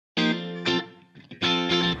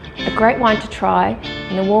A great wine to try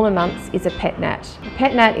in the warmer months is a Pet Nat. A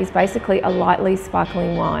Pet Nat is basically a lightly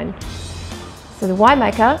sparkling wine. So the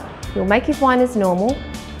winemaker, he'll make his wine as normal,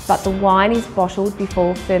 but the wine is bottled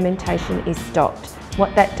before fermentation is stopped.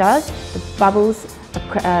 What that does, the bubbles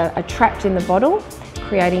are trapped in the bottle,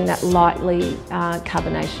 creating that lightly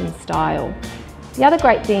carbonation style. The other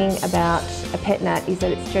great thing about a Pet Nat is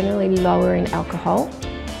that it's generally lower in alcohol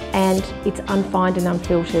and it's unfined and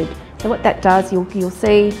unfiltered. So what that does, you'll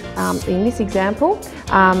see in this example,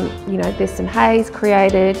 there's some haze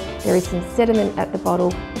created, there is some sediment at the bottle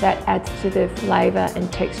that adds to the flavour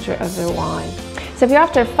and texture of the wine. So if you're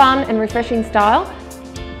after a fun and refreshing style,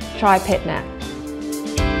 try Pet Nat.